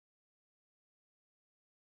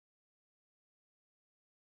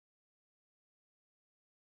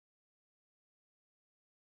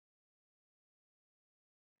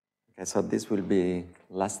Okay, so this will be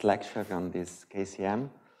last lecture on this KCM.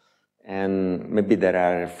 And maybe there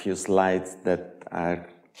are a few slides that are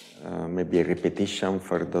maybe a repetition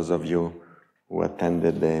for those of you who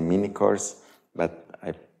attended the mini course, but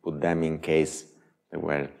I put them in case there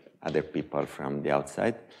were other people from the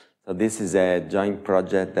outside. So this is a joint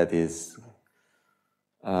project that is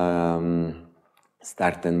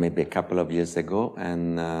started maybe a couple of years ago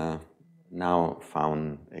and now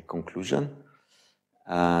found a conclusion.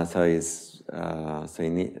 So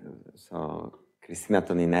Cristina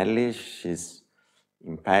Toninelli, she's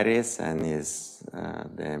in Paris and is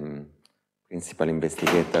the principal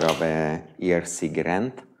investigator of a ERC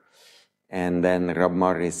grant. And then Rob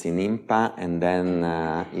Morris in IMPA, and then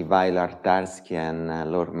Ivail Artarsky and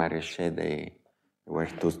Laure Maraichet, they were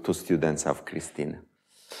two students of Cristina.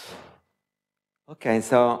 Okay,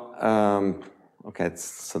 so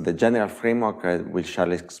so the general framework we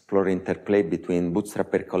shall explore interplay between bootstrap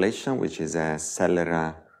percolation, which is a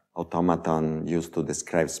cellular automaton used to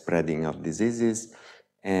describe spreading of diseases,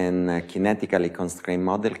 and kinetically constrained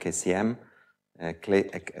model, KCM.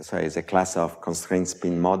 So it's a class of constrained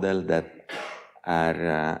spin model that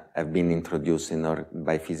have been introduced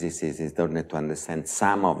by physicists in order to understand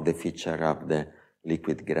some of the feature of the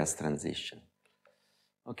liquid gas transition.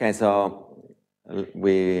 Okay, so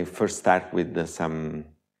we first start with some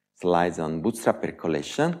slides on bootstrap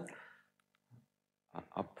percolation.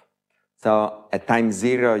 So at time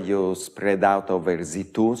 0, you spread out over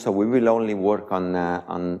Z2. So we will only work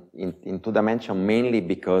in 2 dimensions, mainly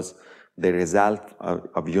because the result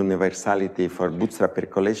of universality for bootstrap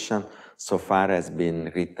percolation so far has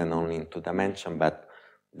been written only in 2 dimensions, but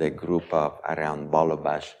the group around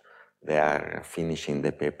Bolobash, they are finishing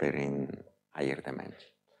the paper in higher dimensions.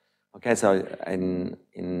 Okay, so in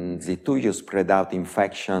Z2, you spread out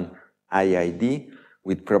infection IID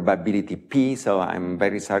with probability P. So I'm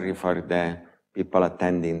very sorry for the people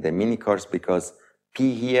attending the mini course because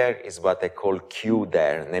P here is what I call Q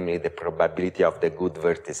there, namely the probability of the good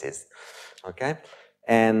vertices. Okay,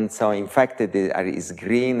 and so infected is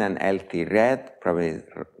green and healthy red. Probably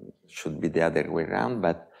should be the other way around,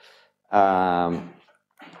 but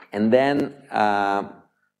and then.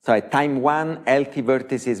 So at time 1, healthy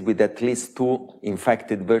vertices with at least 2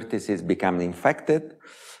 infected vertices become infected,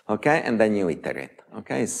 okay, and then you iterate,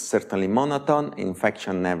 okay? It's certainly monotone,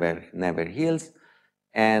 infection never heals,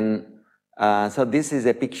 and so this is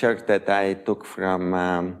a picture that I took from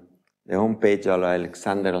the homepage of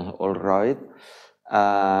Alexander Holroyd.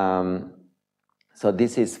 So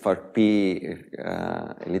this is for P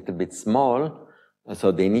a little bit small,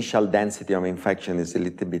 so the initial density of infection is a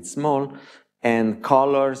little bit small, and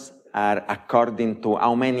colors are according to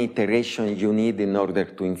how many iterations you need in order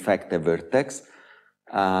to infect a vertex.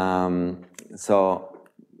 So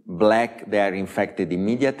black, they are infected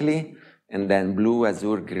immediately, and then blue,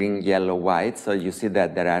 azure, green, yellow, white. So you see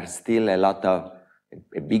that there are still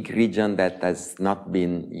a big region that has not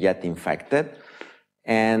been yet infected.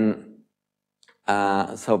 And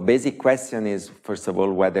so basic question is, first of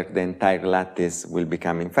all, whether the entire lattice will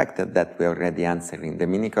become infected. That we already answered in the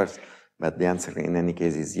mini course. But the answer in any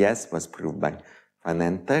case is yes, was proved by Van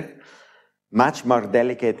Enter. Much more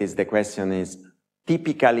delicate is the question is,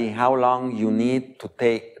 typically how long you need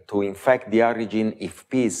to infect the origin if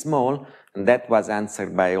P is small, and that was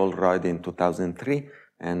answered by Holroyd in 2003,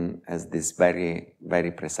 and has this very,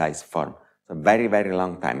 very precise form. So very, very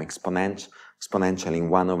long time, exponential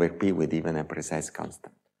in 1 over P with even a precise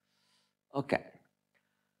constant. Okay.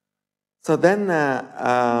 So then,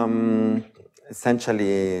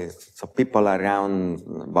 essentially, so people around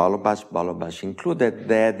Bolobash included,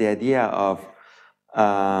 they had the idea of,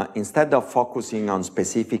 instead of focusing on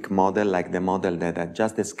specific model like the model that I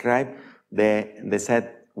just described, they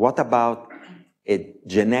said, what about a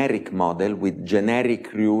generic model with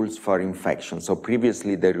generic rules for infection? So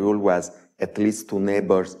previously the rule was at least 2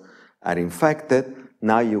 neighbors are infected.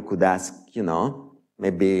 Now you could ask,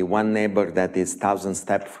 maybe one neighbor that is 1,000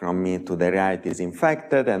 steps from me to the right is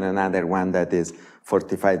infected, and another one that is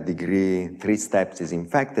 45 degrees, 3 steps is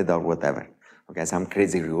infected, or whatever. Okay, some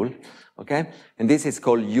crazy rule. Okay, and this is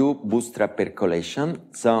called U bootstrap percolation.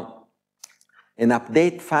 So an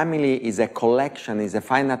update family is a collection, is a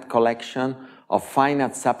finite collection of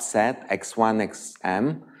finite subset x1,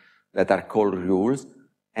 xm that are called rules,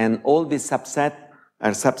 and all these subsets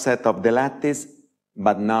are subset of the lattice,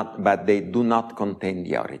 but they do not contain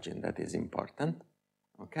the origin. That is important,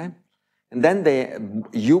 okay? And then the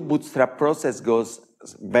U-bootstrap process goes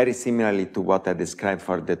very similarly to what I described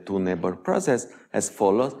for the 2-neighbor process as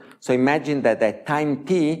follows. So imagine that at time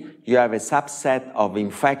t, you have a subset of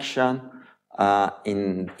infection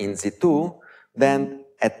in Z2, then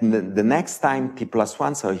at the next time,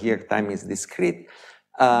 t+1, so here time is discrete,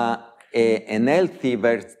 an healthy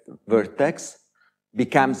vertex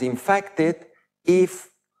becomes infected if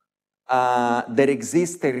there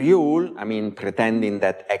exists a rule, I mean, pretending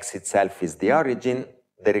that X itself is the origin,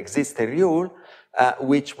 there exists a rule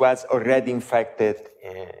which was already infected,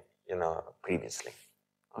 previously,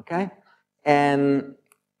 okay? And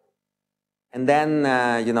then,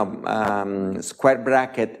 square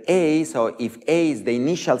bracket A, so if A is the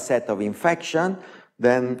initial set of infection,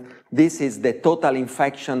 then this is the total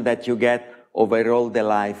infection that you get overall the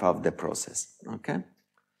life of the process, okay?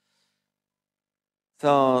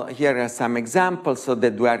 So here are some examples. So the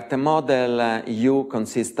Duarte model, U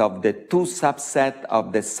consists of the two subsets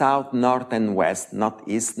of the south, north, and west, not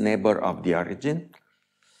east neighbor of the origin.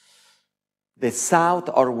 The south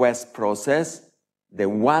or west process, the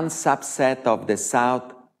one subset of the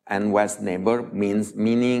south and west neighbor,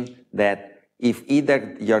 meaning that if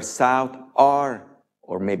either your south or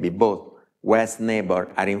maybe both west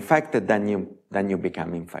neighbor are infected, then you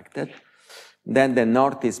become infected. Then the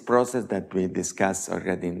northeast process that we discussed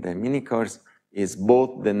already in the mini course is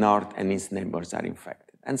both the north and east neighbors are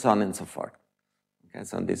infected, and so on and so forth. Okay,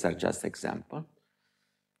 so these are just examples.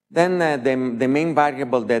 Then the main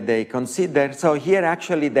variable that they consider, so here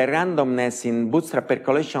actually the randomness in bootstrap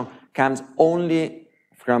percolation comes only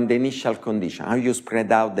from the initial condition, how you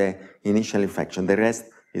spread out the initial infection. The rest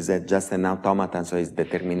is just an automaton, so it's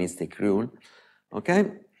deterministic rule,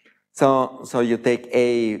 okay? So you take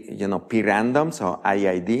a, p random, so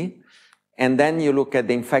IID, and then you look at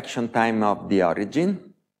the infection time of the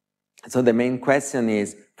origin. So the main question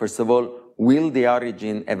is, first of all, will the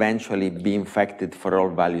origin eventually be infected for all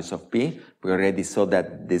values of P? We already saw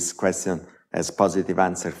that this question has positive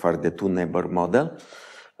answer for the two neighbor model,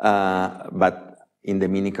 but in the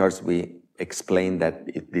mini course we explained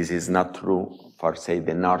that this is not true for, say,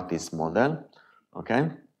 the northeast model, okay?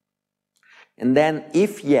 And then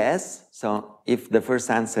if yes, so if the first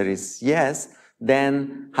answer is yes,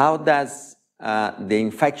 then how does the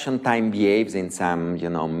infection time behaves in some,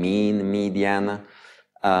 mean, median,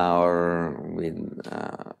 or with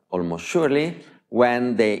almost surely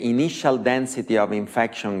when the initial density of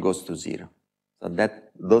infection goes to 0. So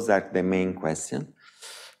those are the main questions.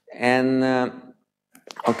 And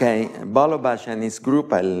okay, Bolobash and his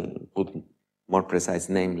group, I'll put more precise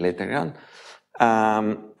name later on,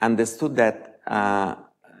 understood that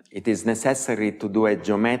it is necessary to do a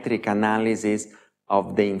geometric analysis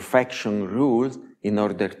of the infection rules in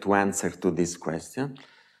order to answer to this question.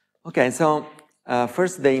 Okay, so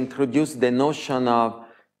first they introduced the notion of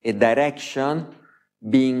a direction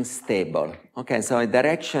being stable. Okay, so a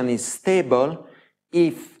direction is stable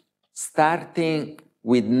if starting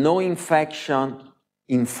with no infection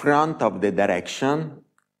in front of the direction,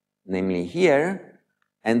 namely here,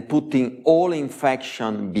 and putting all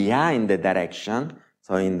infection behind the direction,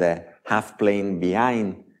 so in the half plane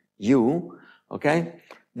behind you, okay,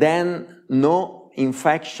 then no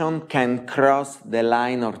infection can cross the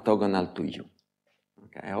line orthogonal to you.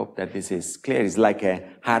 Okay, I hope that this is clear. It's like a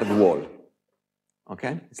hard wall,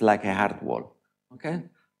 okay? It's like a hard wall, okay?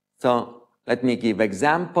 So let me give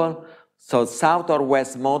example. So south or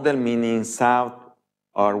west model, meaning south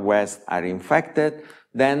or west are infected,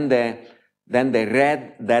 then the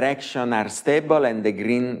red direction are stable and the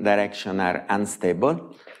green direction are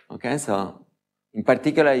unstable, okay? So in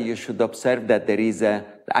particular, you should observe that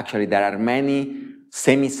actually there are many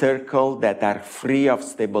semicircles that are free of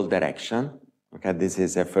stable direction. Okay, this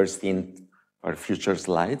is a first hint for future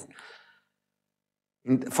slides.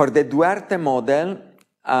 For the Duarte model,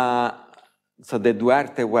 so the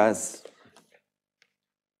Duarte was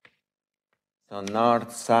so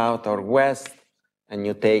north, south, or west, and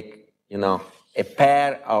you take, a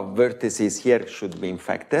pair of vertices here should be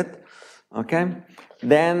infected, okay?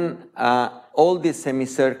 Then all this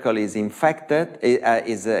semicircle is infected,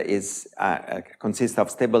 consists of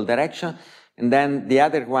stable direction, and then the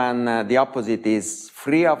other one, the opposite, is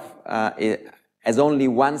free of, has only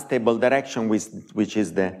one stable direction, which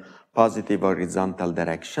is the positive horizontal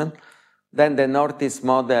direction. Then the northeast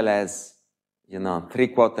model has,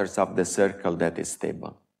 3/4 of the circle that is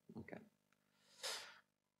stable.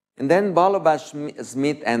 And then Bolobash,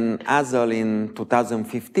 Smith, and Hazel in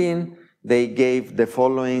 2015, they gave the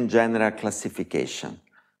following general classification.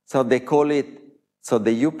 So they call it, so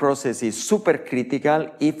the U process is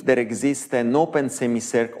supercritical if there exists an open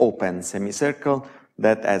semicircle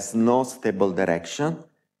that has no stable direction.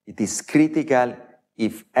 It is critical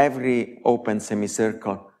if every open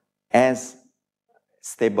semicircle has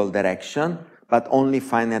stable direction, but only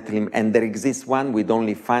finitely, and there exists one with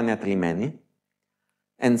only finitely many.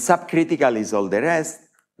 And subcritical is all the rest.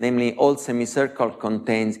 namely all semicircle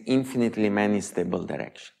contains infinitely many stable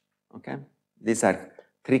directions. Okay, these are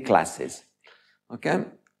 3 classes. Okay,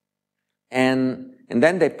 and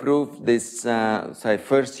then they prove this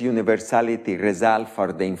first universality result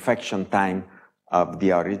for the infection time of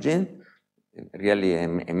the origin. Really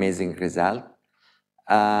an amazing result.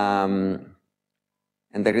 And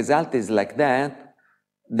the result is like that.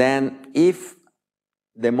 Then if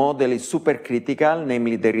the model is supercritical,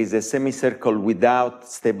 namely there is a semicircle without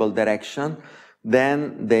stable direction,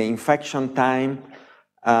 then the infection time,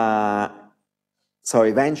 so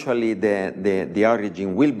eventually the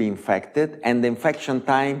origin will be infected, and the infection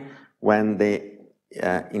time when the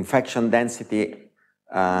infection density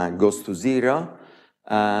goes to 0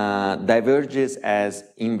 diverges as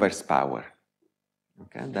inverse power.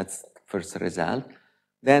 Okay, that's the first result.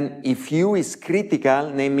 Then if U is critical,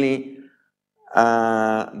 namely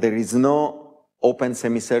there is no open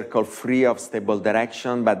semicircle free of stable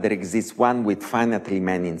direction, but there exists one with finitely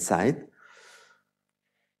many inside,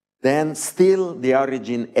 then still the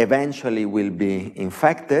origin eventually will be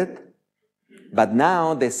infected, but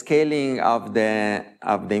now the scaling of the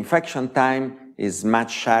infection time is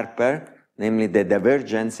much sharper, namely the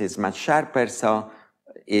divergence is much sharper, so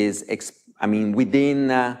is, within,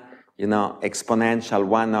 exponential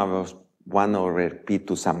 1 over p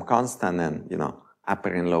to some constant and,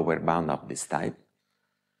 upper and lower bound of this type.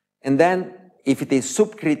 And then if it is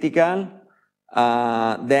subcritical,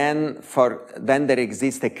 then there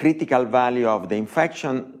exists a critical value of the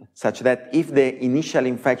infection such that if the initial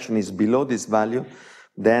infection is below this value,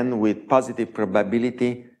 then with positive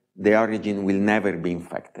probability, the origin will never be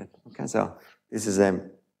infected. Okay, so this is a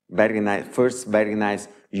very nice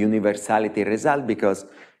universality result, because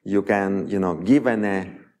you can, given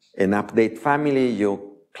an update family,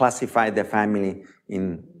 you classify the family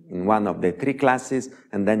in one of the 3 classes,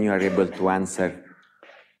 and then you are able to answer.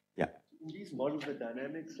 In these models, the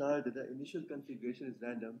dynamics are that the initial configuration is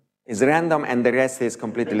random. Is random, and the rest is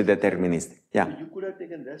completely deterministic. Yeah. So you could have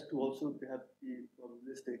taken rest to also have the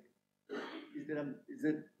probabilistic. Is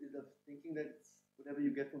the thinking that whatever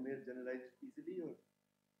you get from here is generalized easily, or?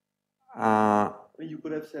 You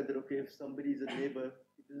could have said that, okay, if somebody is a neighbor,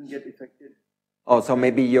 it doesn't get affected. Oh, so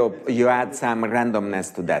maybe you add some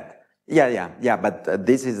randomness to that. Yeah. But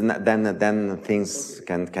this is not, then things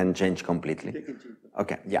can change completely.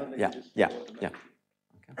 Okay. Yeah. Okay.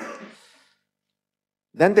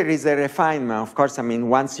 Then there is a refinement. Of course,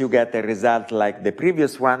 once you get a result like the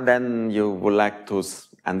previous one, then you would like to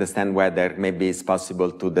understand whether maybe it's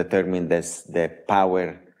possible to determine the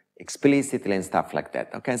power explicitly and stuff like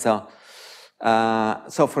that. Okay, so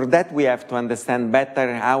for that we have to understand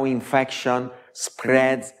better how infection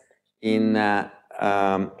spreads in.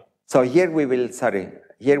 So here we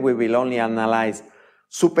will only analyze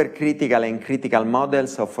supercritical and critical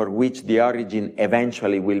models, so for which the origin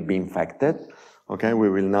eventually will be infected. Okay, we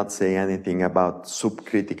will not say anything about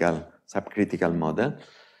subcritical model.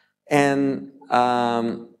 And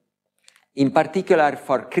in particular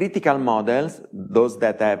for critical models, those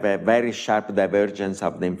that have a very sharp divergence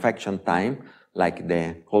of the infection time, like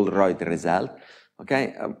the Holroyd result,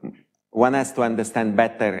 okay, one has to understand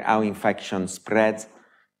better how infection spreads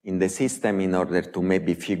in the system in order to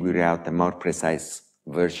maybe figure out a more precise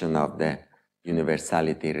version of the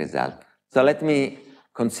universality result. So let me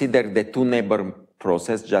consider the 2-neighbor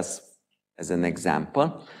process just as an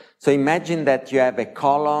example. So imagine that you have a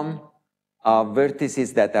column of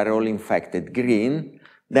vertices that are all infected green.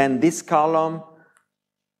 Then this column,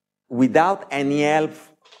 without any help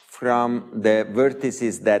from the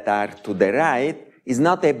vertices that are to the right, is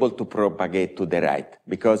not able to propagate to the right,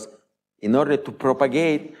 because in order to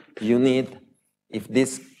propagate, you need, if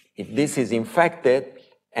this is infected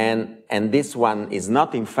and this one is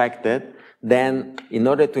not infected, then in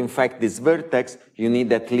order to infect this vertex, you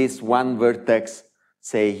need at least one vertex,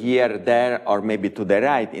 say here, there, or maybe to the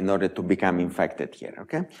right in order to become infected here,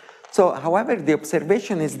 okay? So, however, the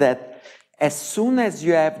observation is that as soon as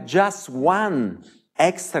you have just one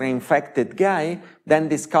extra infected guy, then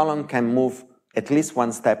this column can move at least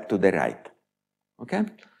one step to the right, okay?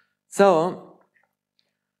 So,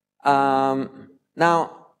 now,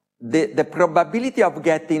 the probability of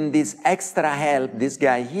getting this extra help, this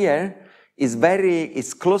guy here,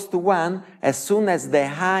 is close to 1 as soon as the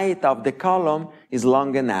height of the column is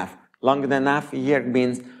long enough. Long enough here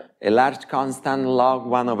means a large constant log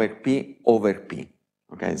 1 over p over p.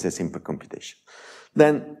 Okay, it's a simple computation.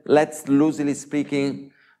 Then let's, loosely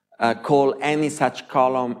speaking, call any such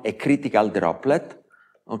column a critical droplet.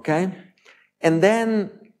 Okay? And then,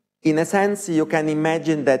 in a sense, you can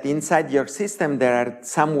imagine that inside your system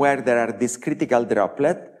somewhere there are this critical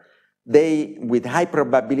droplet they, with high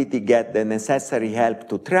probability, get the necessary help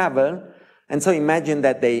to travel. And so imagine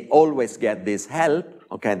that they always get this help.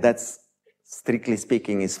 Okay, that's, strictly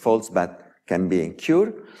speaking, is false, but can be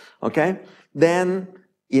cured. Okay, then,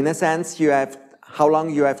 in a sense, you have how long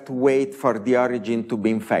you have to wait for the origin to be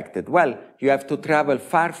infected. Well, you have to travel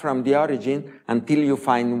far from the origin until you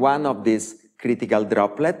find one of these critical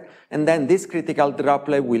droplets, and then this critical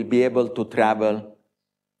droplet will be able to travel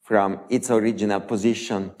from its original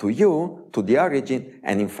position to you, to the origin,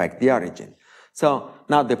 and infect the origin. So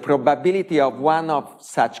now the probability of one of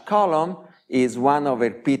such column is 1 over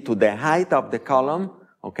p to the height of the column,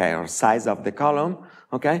 okay, or size of the column,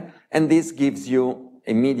 okay, and this gives you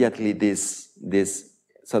immediately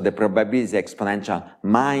so the probability is exponential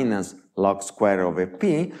minus log square over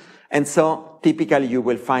p, and so typically you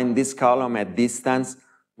will find this column at distance,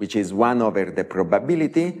 which is 1 over the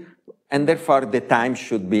probability, and therefore the time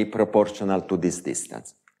should be proportional to this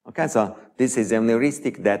distance. Okay, so this is a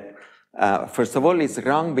heuristic that, first of all, is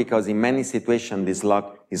wrong because in many situations this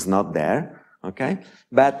log is not there, okay,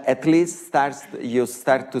 but at least you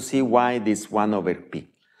start to see why this 1 over p.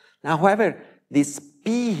 Now, however, this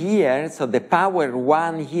p here, so the power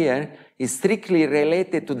 1 here, is strictly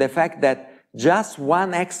related to the fact that just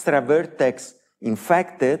one extra vertex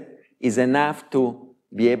infected is enough to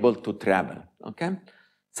be able to travel, okay?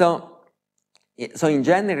 So in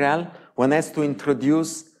general, one has to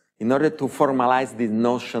introduce, in order to formalize this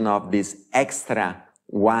notion of this extra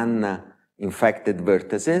 1 infected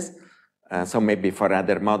vertices, so maybe for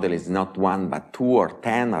other models it's not 1 but 2 or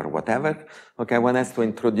 10 or whatever, okay, one has to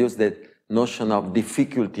introduce the notion of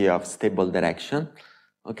difficulty of stable direction,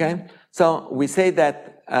 okay? So we say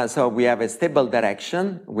that, so we have a stable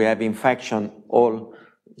direction, we have infection all,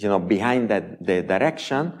 behind the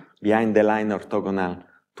direction, behind the line orthogonal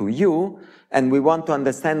to u, and we want to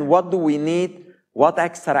understand what do we need, what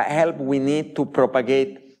extra help we need to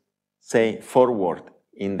propagate, say, forward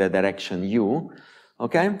in the direction u,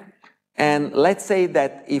 okay? And let's say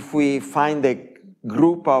that if we find a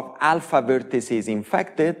group of alpha vertices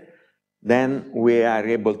infected, then we are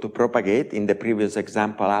able to propagate. In the previous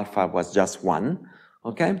example, alpha was just 1,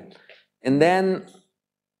 okay? And then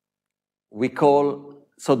we call,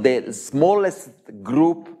 so the smallest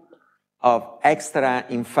group of extra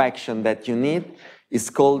infection that you need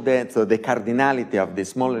is called so the cardinality of the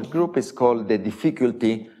smallest group is called the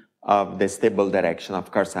difficulty of the stable direction.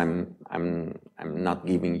 Of course, I'm not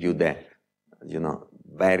giving you the,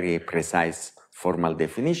 very precise formal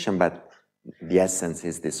definition, but the essence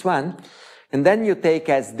is this one. And then you take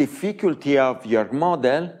as difficulty of your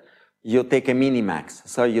model, you take a minimax.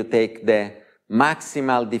 So you take the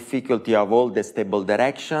maximal difficulty of all the stable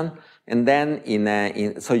direction, and then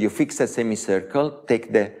so you fix a semicircle,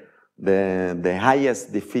 take the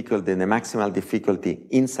highest difficulty, the maximal difficulty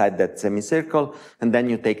inside that semicircle, and then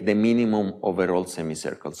you take the minimum overall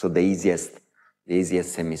semicircle, so the easiest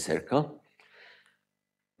semicircle.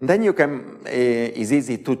 Then you can, it's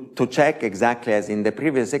easy to check exactly as in the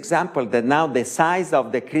previous example that now the size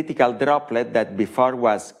of the critical droplet that before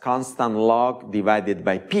was constant log divided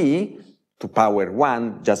by p to power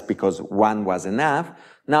 1 just because 1 was enough,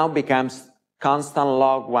 now becomes constant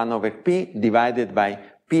log 1 over p divided by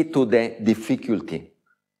p to the difficulty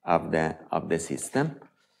of the system.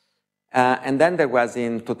 And then there was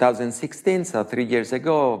in 2016, so 3 years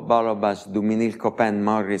ago, Bolobash, Duminil, Copen,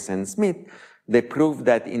 Morris, and Smith, they proved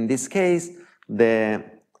that in this case, the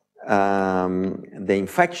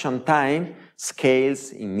infection time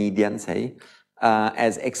scales in median, say,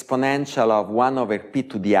 as exponential of 1 over p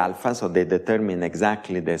to the alpha, so they determine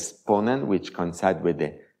exactly the exponent which coincides with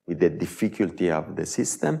the difficulty of the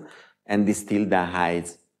system, and this tilde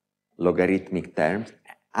hides logarithmic terms.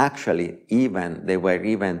 Actually, they were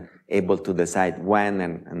even able to decide when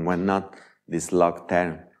and when not these log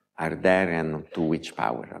terms are there and to which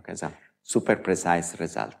power, okay, so super precise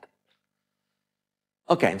result.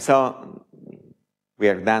 Okay, so we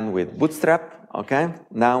are done with Bootstrap, okay?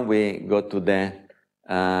 Now we go to the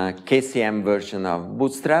KCM version of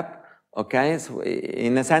Bootstrap, okay? So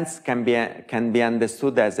in a sense, can be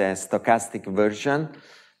understood as a stochastic version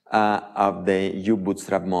of the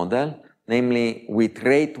U-Bootstrap model. Namely, with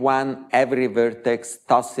rate 1, every vertex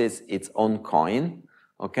tosses its own coin,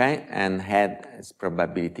 okay? And head is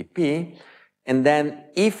probability P. And then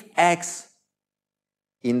if X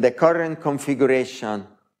in the current configuration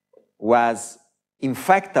was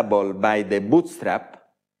infectable by the bootstrap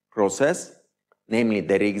process, namely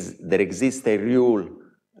there exists a rule,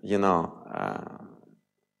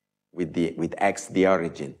 with X the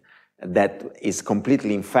origin, that is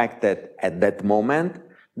completely infected at that moment,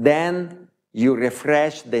 then you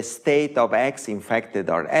refresh the state of X infected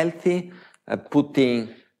or healthy, putting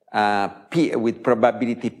P with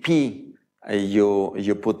probability P,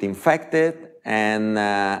 you put infected, and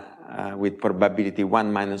with probability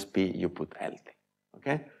 1 minus P, you put healthy.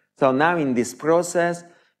 Okay? So now in this process,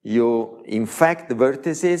 you infect the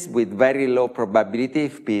vertices with very low probability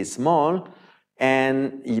if P is small,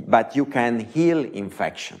 but you can heal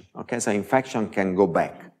infection. Okay, so infection can go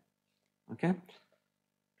back. Okay.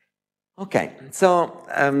 Okay, so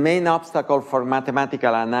main obstacle for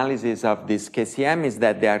mathematical analysis of this KCM is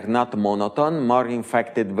that they are not monotone. More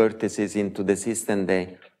infected vertices into the system,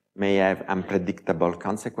 they may have unpredictable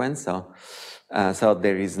consequence. So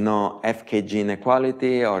there is no FKG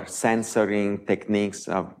inequality or censoring techniques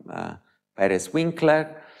of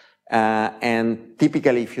Perez-Winkler. And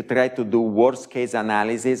typically, if you try to do worst case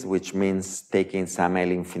analysis, which means taking some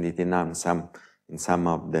L infinity norm in some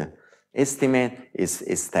of the estimate,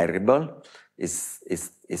 is terrible, is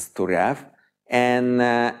too rough. And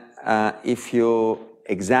if you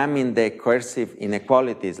examine the coercive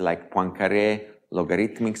inequalities like Poincaré,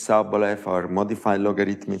 logarithmic Sobolev, or modified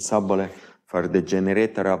logarithmic Sobolev for the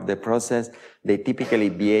generator of the process, they typically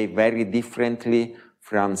behave very differently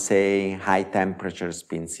from, say, high temperature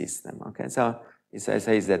spin system. Okay, so it's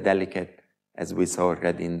a delicate, as we saw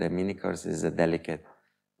already in the mini course, is a delicate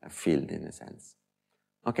field in a sense.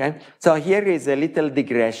 Okay, so here is a little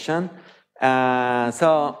digression.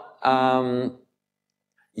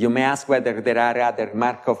 You may ask whether there are other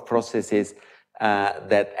Markov processes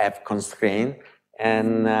that have constraint,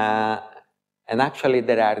 and actually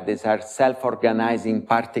there are. These are self-organizing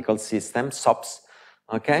particle systems, SOPs.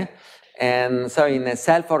 Okay, and so in a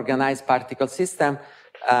self-organized particle system,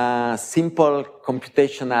 simple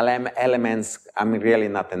computational elements. I'm really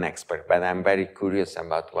not an expert, but I'm very curious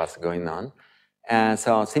about what's going on.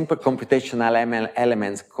 So simple computational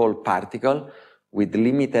elements called particle with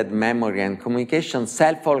limited memory and communication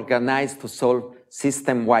self-organize to solve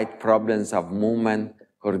system-wide problems of movement,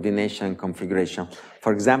 coordination, and configuration.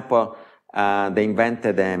 For example, they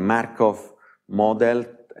invented a Markov model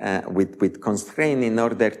with constraint in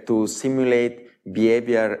order to simulate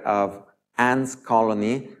behavior of ants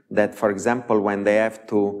colony that, for example, when they have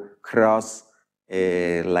to cross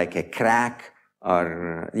like a crack,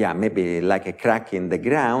 or maybe like a crack in the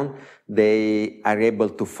ground, they are able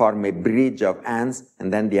to form a bridge of ants,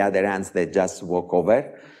 and then the other ants, they just walk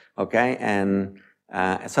over, okay? And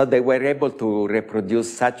so they were able to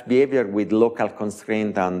reproduce such behavior with local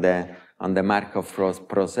constraint on the Markov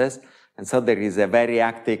process. And so there is a very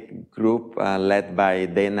active group led by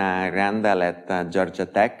Dana Randall at Georgia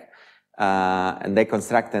Tech, and they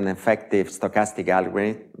construct an effective stochastic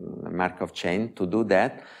algorithm, Markov chain, to do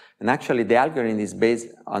that. And actually, the algorithm is based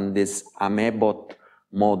on this Amebot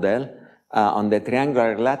model on the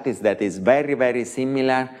triangular lattice that is very, very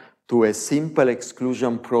similar to a simple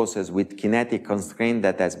exclusion process with kinetic constraint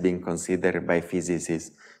that has been considered by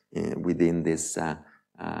physicists within this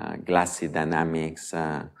glassy dynamics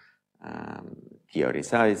theory.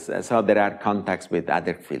 So there are contacts with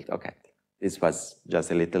other fields. Okay, this was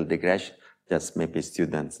just a little digression. Just maybe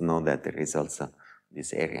students know that there is also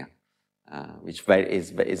this area. Which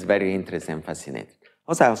is very interesting and fascinating.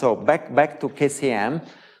 Also, so back to KCM.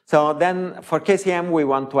 So then for KCM, we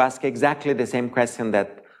want to ask exactly the same question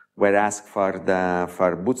that were asked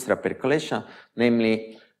for bootstrap percolation,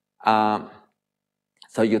 namely,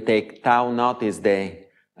 so you take tau naught is the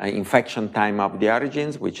infection time of the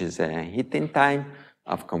origins, which is a heating time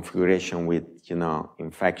of configuration with,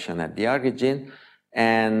 infection at the origin.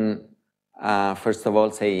 And first of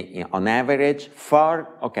all, say on average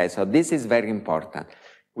okay, so this is very important.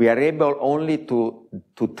 We are able only to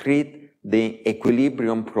treat the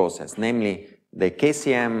equilibrium process, namely the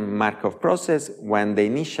KCM Markov process when the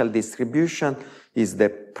initial distribution is the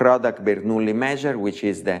product Bernoulli measure, which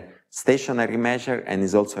is the stationary measure and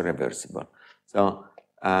is also reversible. So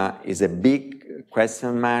is a big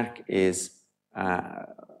question mark is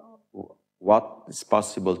what is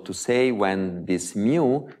possible to say when this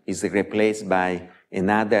mu is replaced by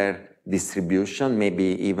another distribution,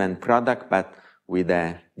 maybe even product, but with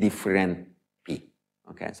a different p.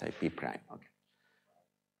 Okay, so p prime. Okay.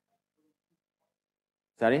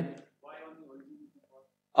 Sorry?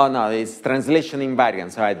 Oh no, it's translation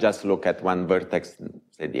invariant. So I just look at one vertex,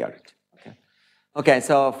 say the origin. Okay. Okay.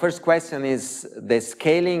 So first question is the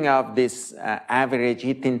scaling of this average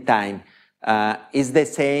heating time. Is the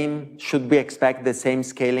same, should we expect the same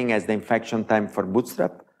scaling as the infection time for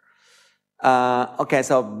bootstrap? Okay,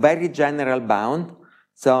 so very general bound.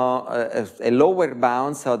 So a lower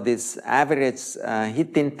bound, so this average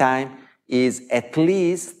heating time is at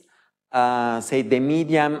least say, the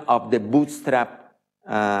median of the bootstrap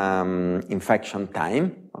infection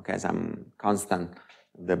time, okay, some constant,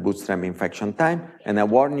 the bootstrap infection time, and I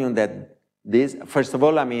warn you that this, first of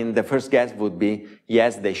all, I mean, the first guess would be,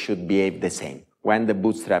 yes, they should behave the same. When the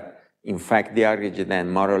bootstrap infect the origin, then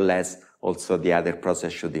more or less also the other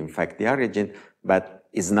process should infect the origin, but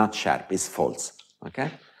it's not sharp, it's false,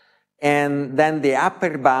 okay? And then the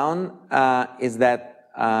upper bound is that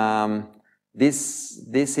this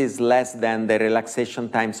is less than the relaxation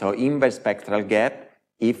time, so inverse spectral gap,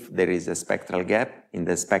 if there is a spectral gap in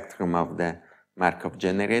the spectrum of the Markov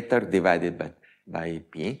generator divided by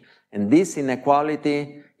P. And this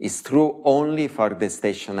inequality is true only for the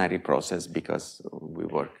stationary process because we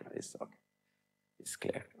work, it's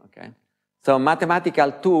clear, okay? So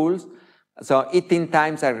mathematical tools, so eating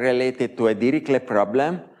times are related to a Dirichlet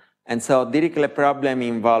problem, and so Dirichlet problem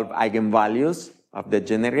involve eigenvalues of the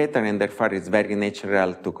generator, and therefore it's very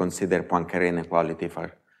natural to consider Poincare inequality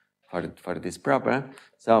for this problem.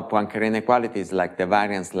 So Poincare inequality is like the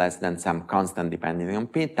variance less than some constant depending on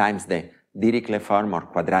P times the Dirichlet form or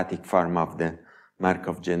quadratic form of the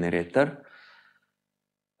Markov generator.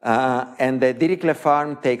 And the Dirichlet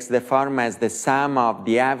form takes the form as the sum of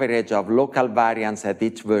the average of local variance at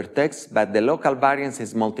each vertex, but the local variance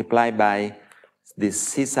is multiplied by this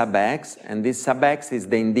C sub x, and this sub x is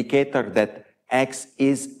the indicator that x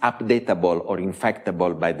is updatable or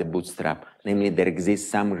infectable by the bootstrap, namely there exists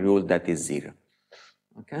some rule that is 0,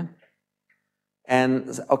 okay?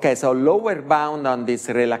 And, okay, so lower bound on this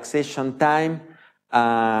relaxation time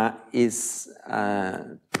is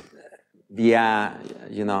via,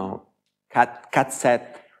 you know, cut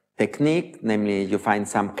set technique, namely you find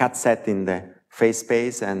some cut set in the phase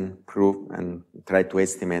space and prove and try to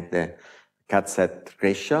estimate the cut set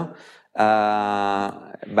ratio. So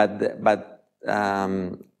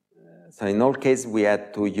in all cases we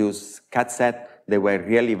had to use cut set. They were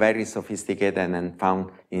really very sophisticated and found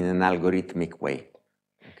in an algorithmic way.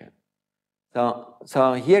 Okay.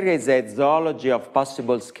 So here is a zoology of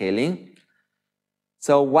possible scaling.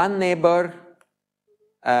 So one neighbor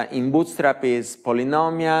in bootstrap is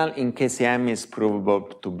polynomial, in KCM is provable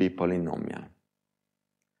to be polynomial.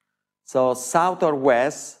 So south or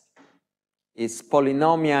west is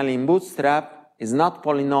polynomial in bootstrap, is not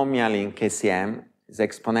polynomial in KCM, is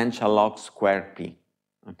exponential log square p,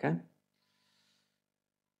 okay?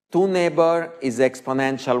 Two neighbor is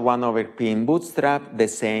exponential 1 over p in bootstrap, the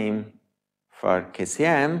same for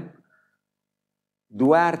KCM.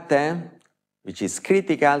 Duarte, which is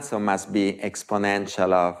critical, so must be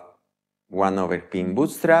exponential of 1 over p in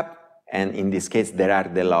bootstrap, and in this case there are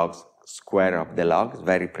the logs, square of the logs,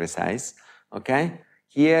 very precise, okay?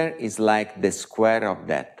 Here is like the square of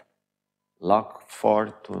that, log 4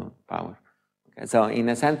 to power. Okay, so in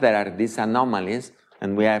a sense there are these anomalies,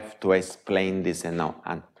 and we have to explain these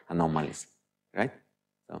anomalies, right?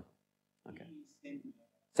 So, okay.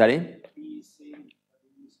 Sorry?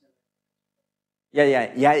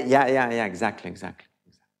 Yeah, exactly.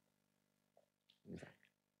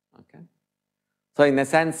 Okay. So in a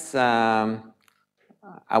sense,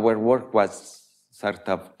 our work was sort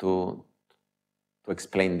of to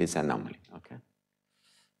explain this anomaly, okay?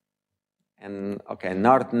 And okay,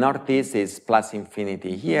 northeast is plus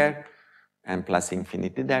infinity here and plus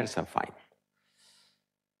infinity there, so fine.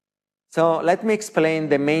 So let me explain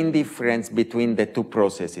the main difference between the two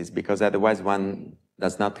processes, because otherwise one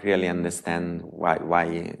does not really understand why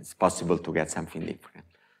it's possible to get something different.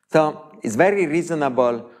 So it's very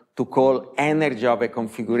reasonable to call energy of a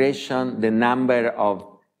configuration the number of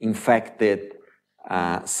infected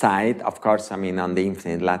site. Of course, I mean, on the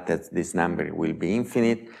infinite lattice, this number will be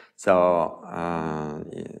infinite. So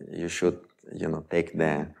you should, you know, take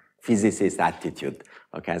the physicist attitude.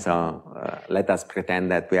 Okay, so let us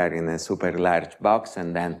pretend that we are in a super large box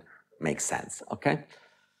and then make sense, okay?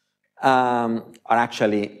 Or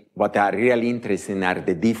actually, what are really interesting are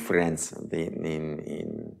the difference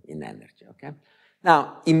in energy, okay?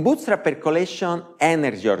 Now, in bootstrap percolation,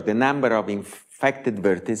 energy, or the number of infected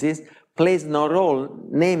vertices, plays no role,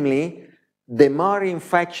 namely, the more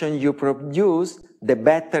infection you produce, the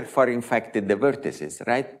better for infected the vertices,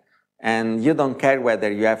 right? And you don't care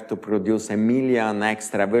whether you have to produce 1 million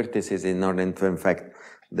extra vertices in order to infect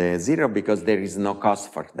the 0, because there is no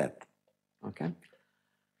cost for that, okay?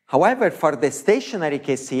 However, for the stationary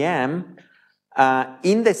KCM,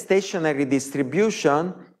 in the stationary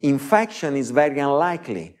distribution, infection is very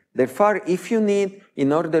unlikely. Therefore, if you need,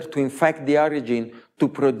 in order to infect the origin, to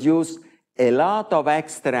produce a lot of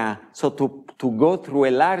extra, so to go through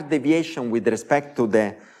a large deviation with respect to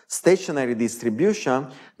the stationary distribution,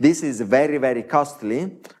 this is very, very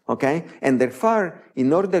costly, okay? And therefore,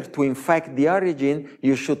 in order to infect the origin,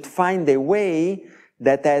 you should find a way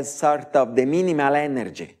that has sort of the minimal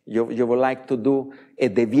energy. You would like to do a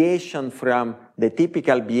deviation from the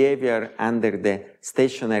typical behavior under the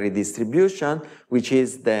stationary distribution, which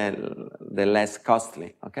is the less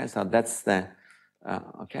costly, okay? So that's the,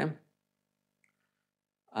 okay?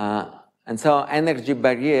 And so energy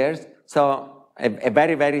barriers, so a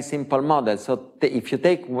very, very simple model. So if you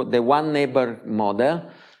take the one neighbor model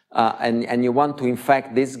and you want to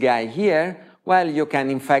infect this guy here, well, you can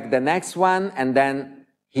infect the next one and then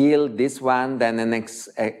heal this one, then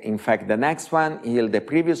infect the next one, heal the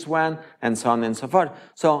previous one, and so on and so forth.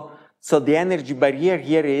 So the energy barrier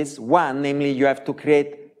here is one, namely you have to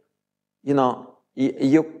create, you know,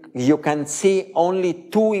 you can see only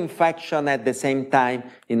two infections at the same time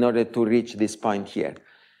in order to reach this point here.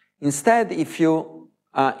 Instead, if you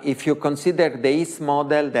consider the East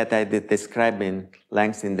model that I did describe in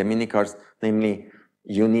length in the mini course, namely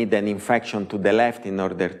you need an infection to the left in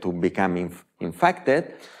order to become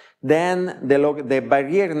infected, then the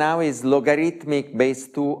barrier now is logarithmic base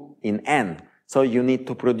 2 in n. So you need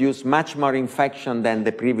to produce much more infection than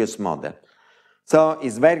the previous model. So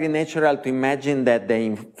it's very natural to imagine that the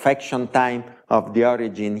infection time of the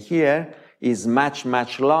origin here is much,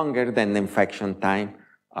 much longer than the infection time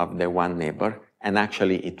of the one neighbor, and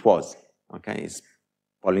actually it was, okay? It's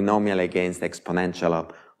polynomial against exponential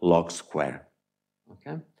of log square,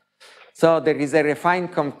 okay? So there is a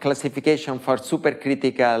refined classification for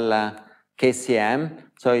supercritical KCM.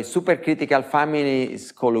 So a supercritical family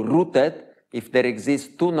is called rooted if there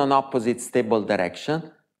exists two non-opposite stable directions,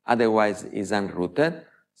 otherwise is unrooted.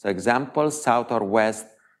 So example, south or west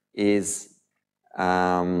is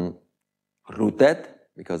rooted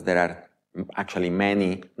because there are actually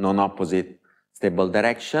many non-opposite stable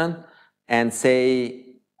direction, and say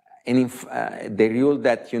the rule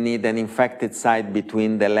that you need an infected site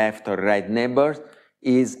between the left or right neighbors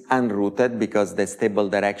is unrooted because the stable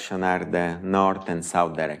direction are the north and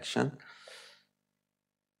south direction.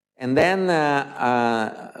 And then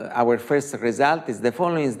our first result is the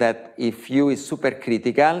following, is that if U is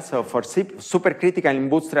supercritical, so for supercritical in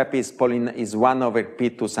Bootstrap is 1 over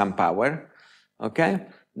P to some power, okay?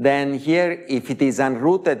 Then here, if it is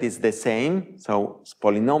unrooted, it's the same, so it's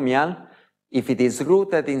polynomial. If it is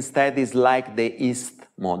rooted, instead is like the East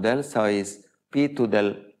model, so it's P to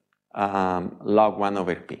the log 1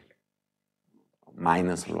 over P,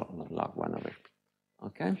 minus log 1 over P,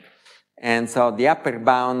 okay? And so the upper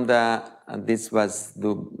bound, this was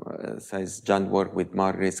so it's joint work with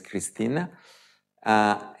Morris, Christina,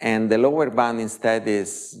 and the lower bound instead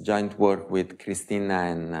is joint work with Christina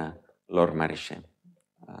and Laure Marichet.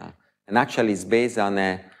 And actually it's based on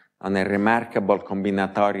a remarkable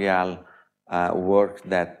combinatorial work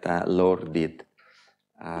that Laure did,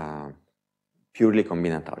 purely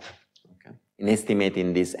combinatorial, okay, in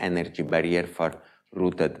estimating this energy barrier for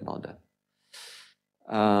rooted model.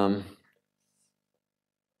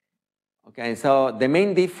 Okay, so the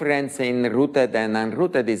main difference in rooted and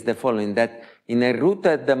unrooted is the following, that in a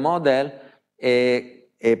rooted model,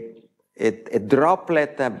 a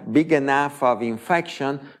droplet big enough of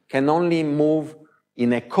infection can only move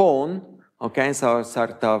in a cone, okay, so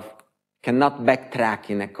sort of cannot backtrack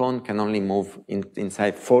in a cone, can only move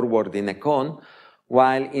inside forward in a cone,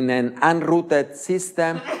 while in an unrooted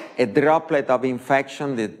system, a droplet of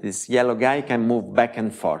infection, this yellow guy, can move back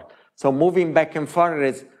and forth. So moving back and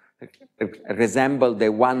forth resemble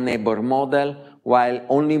the one neighbor model, while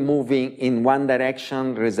only moving in one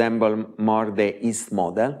direction resemble more the East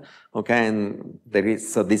model, okay, and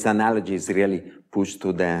so this analogy is really pushed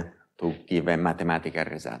to give a mathematical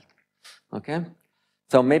result, okay.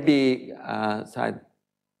 So maybe, so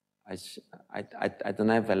I don't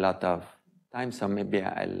have a lot of time, so maybe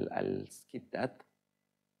I'll skip that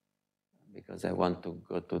because I want to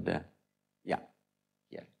go to the, yeah,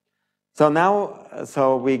 here. So now,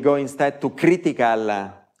 so we go instead to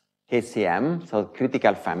critical KCM, so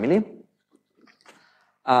critical family.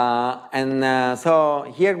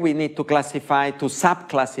 So here we need to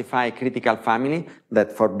subclassify critical family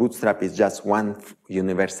that for Bootstrap is just one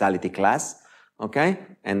universality class. Okay,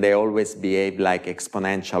 and they always behave like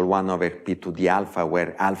exponential 1 over P to the alpha,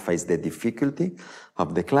 where alpha is the difficulty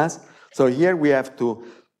of the class. So here we have to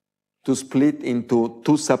split into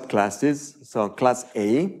two subclasses. So class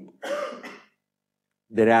A,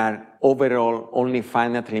 there are overall only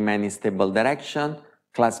finitely many stable directions.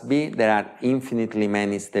 Class B, there are infinitely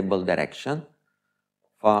many stable directions.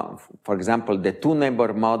 For example, the two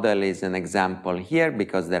neighbor model is an example here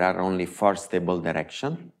because there are only 4 stable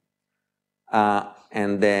directions.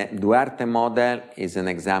 And the Duarte model is an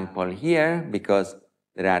example here because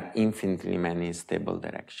there are infinitely many stable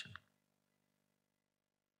directions.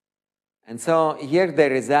 And so here the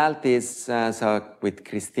result is, so with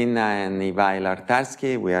Christina and Ivail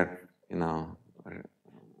Artarsky, we are,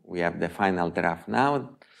 we have the final draft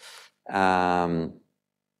now.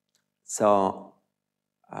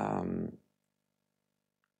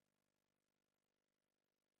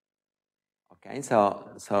 Okay,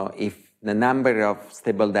 so if the number of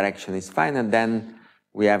stable direction is finite, then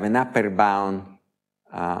we have an upper bound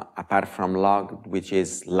apart from log, which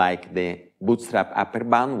is like the bootstrap upper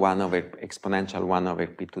bound, 1 over exponential 1 over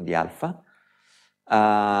p to the alpha.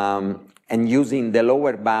 And using the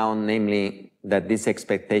lower bound, namely that this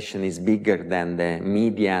expectation is bigger than the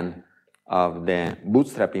median of the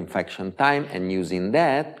bootstrap inflection time, and using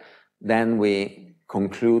that, then we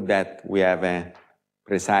conclude that we have a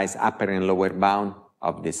precise upper and lower bound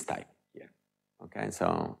of this type here. Okay,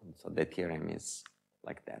 so the theorem is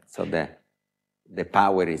like that. So the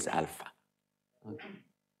power is alpha. Okay.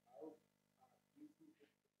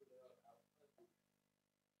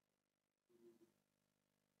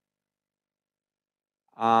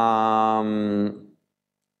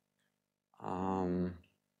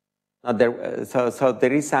 So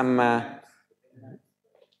there is some the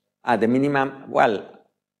minimum. Well,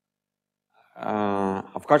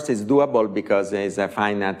 of course, it's doable because it's a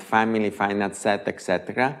finite family, finite set,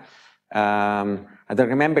 etc. I don't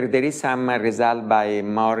remember. There is some result by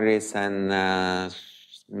Morris and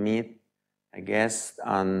Smith, I guess,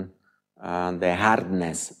 on the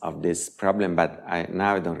hardness of this problem, but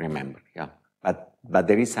now I don't remember. Yeah, but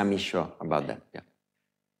there is some issue about that. Yeah.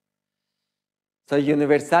 So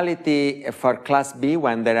universality for class B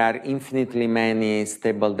when there are infinitely many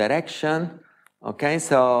stable directions. Okay,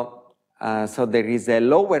 so there is a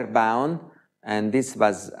lower bound, and this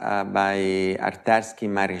was by Artarsky,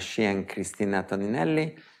 Maresci, and Cristina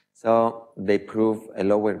Toninelli. So they prove a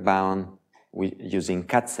lower bound using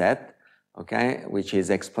cut set, okay, which is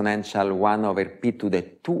exponential 1 over p to the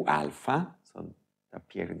 2 alpha. So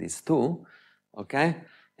appear these two, okay.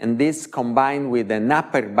 And this combined with an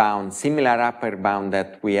upper bound, similar upper bound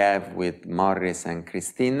that we have with Morris and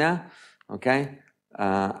Cristina, okay,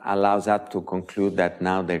 allows us to conclude that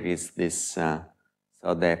now there is this, so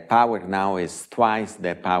the power now is twice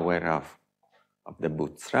the power of the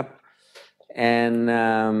bootstrap. And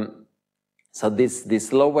so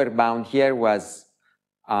this lower bound here was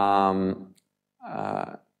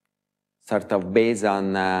sort of based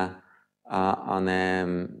on a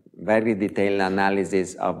very detailed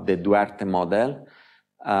analysis of the Duarte model.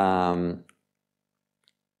 And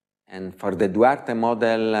for the Duarte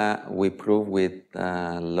model, we prove with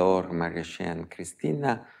Laure, Maresci, and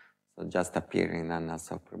Cristina, so just appearing in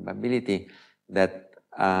annals of probability, that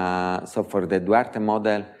so for the Duarte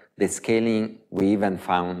model, the scaling, we even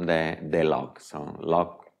found the log, so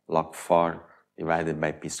log 4 divided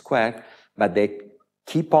by p squared. But the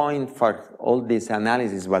key point for all this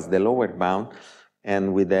analysis was the lower bound,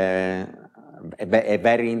 and with a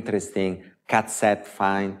very interesting cut set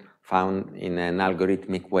found in an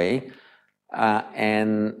algorithmic way.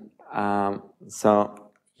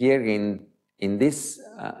 So here in this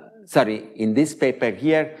paper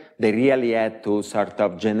here, they really had to sort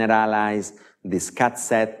of generalize this cut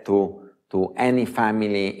set to any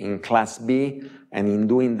family in class B, and in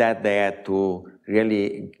doing that, they had to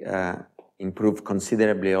really improve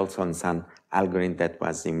considerably also on some algorithm that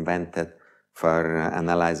was invented for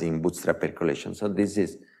analyzing bootstrap percolation. So this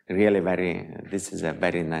is really this is a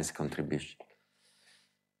very nice contribution.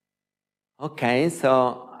 Okay,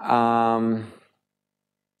 so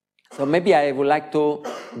maybe I would like to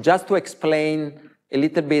just to explain a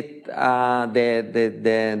little bit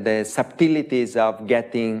the subtleties of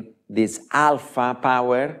getting this alpha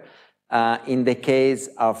power in the case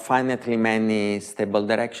of finitely many stable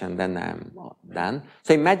direction. Then I'm done.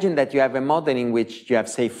 So imagine that you have a model in which you have,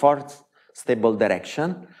 say, 4 stable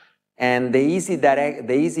direction, and the easy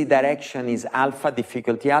direction is alpha,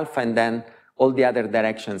 difficulty alpha, and then all the other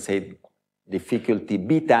directions, say difficulty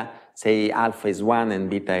beta, say alpha is 1 and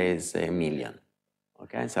beta is 1,000,000.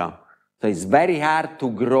 Okay, so it's very hard to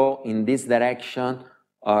grow in this direction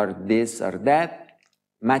or this or that,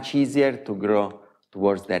 much easier to grow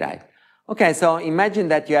towards the right. Okay, so imagine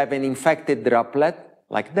that you have an infected droplet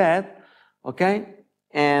like that, okay,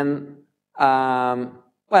 and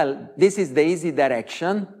well, this is the easy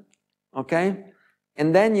direction, okay,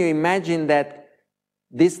 and then you imagine that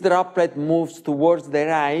this droplet moves towards the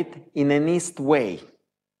right in an east way,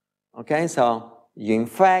 okay, so you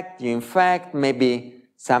infect, maybe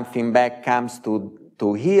something back comes to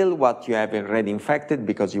to heal what you have already infected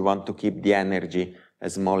because you want to keep the energy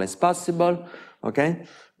as small as possible, okay?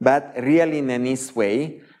 But really in a nice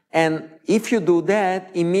way. And if you do that,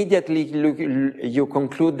 immediately you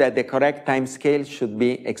conclude that the correct time scale should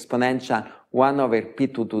be exponential 1 over p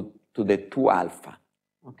to the 2 alpha,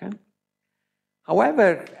 okay?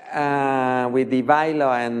 However, with Ivailo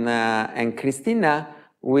and Christina,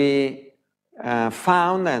 we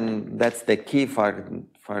found, and that's the key for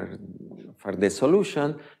the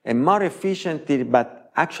solution, a more efficient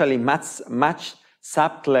but actually much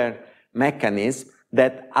subtler mechanism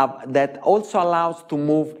that also allows to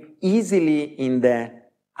move easily in the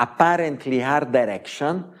apparently hard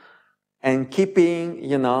direction and keeping,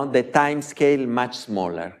 you know, the time scale much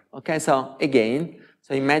smaller. Okay, so again,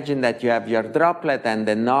 so imagine that you have your droplet and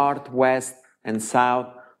the north, west, and south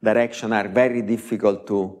direction are very difficult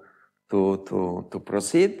to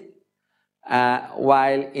proceed,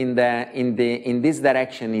 while in this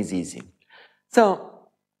direction is easy. So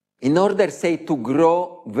in order, say, to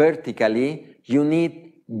grow vertically, you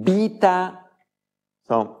need beta,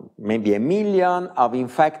 so maybe 1 million of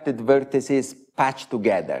infected vertices patched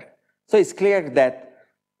together. So it's clear that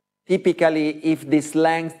typically if this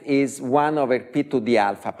length is 1 over p to the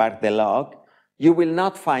alpha part the log, you will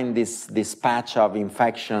not find this patch of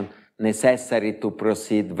infection necessary to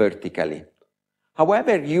proceed vertically.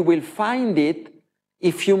 However, you will find it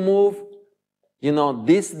if you move, you know,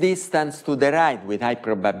 this distance to the right with high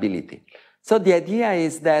probability. So the idea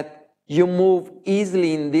is that you move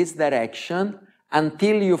easily in this direction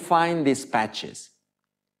until you find these patches.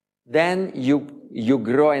 Then you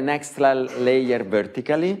grow an extra layer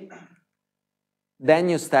vertically. Then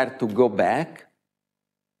you start to go back.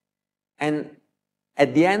 And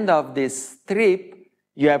at the end of this trip,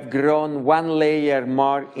 you have grown 1 layer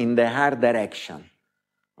more in the hard direction.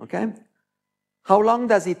 Okay? How long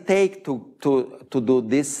does it take to do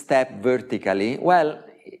this step vertically? Well,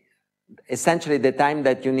 essentially the time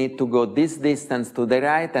that you need to go this distance to the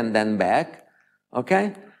right and then back,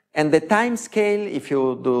 okay? And the time scale, if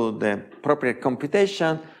you do the appropriate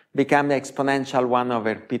computation, becomes exponential 1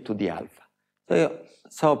 over p to the alpha.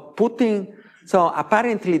 So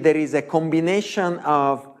apparently there is a combination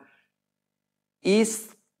of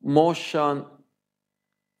east motion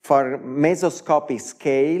for mesoscopic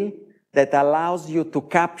scale that allows you to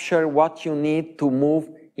capture what you need to move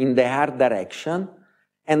in the hard direction,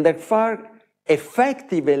 and therefore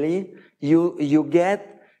effectively you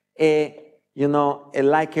get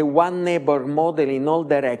like a one neighbor model in all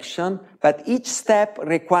directions, but each step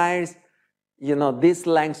requires, you know, this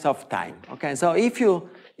length of time. Okay, so if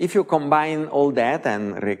you combine all that,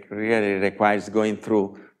 and really requires going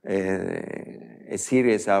through a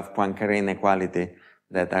series of Poincare inequality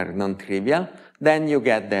that are non-trivial, then you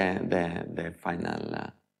get the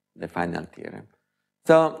final theorem.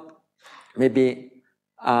 So maybe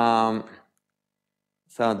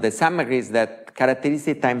so the summary is that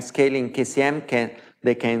characteristic time scaling KCM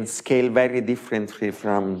can scale very differently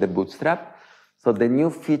from the bootstrap. So the new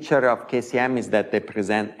feature of KCM is that they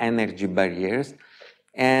present energy barriers,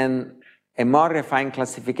 and a more refined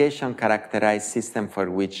classification characterized system for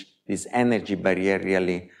which this energy barrier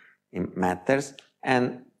really matters,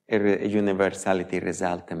 and a universality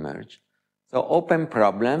result emerge. So open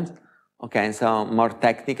problems, okay, so more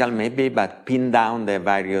technical maybe, but pin down the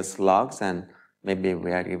various logs, and maybe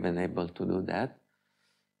we are even able to do that.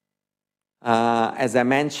 As I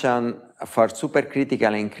mentioned, for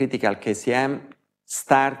supercritical and critical KCM,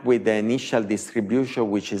 start with the initial distribution,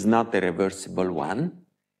 which is not a reversible one,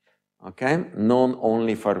 okay, known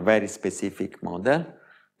only for very specific model.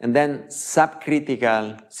 And then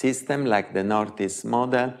subcritical system, like the Northeast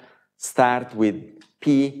model, start with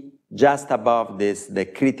P just above the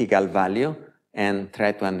critical value and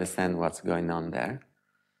try to understand what's going on there.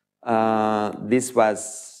 This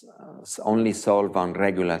was only solved on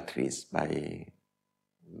regular trees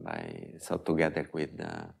so together with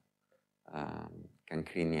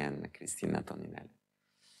Cancrini and Cristina Toninelli.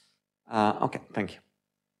 Okay, thank you.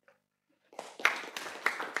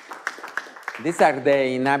 These are the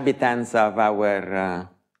inhabitants of our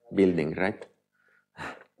building, right?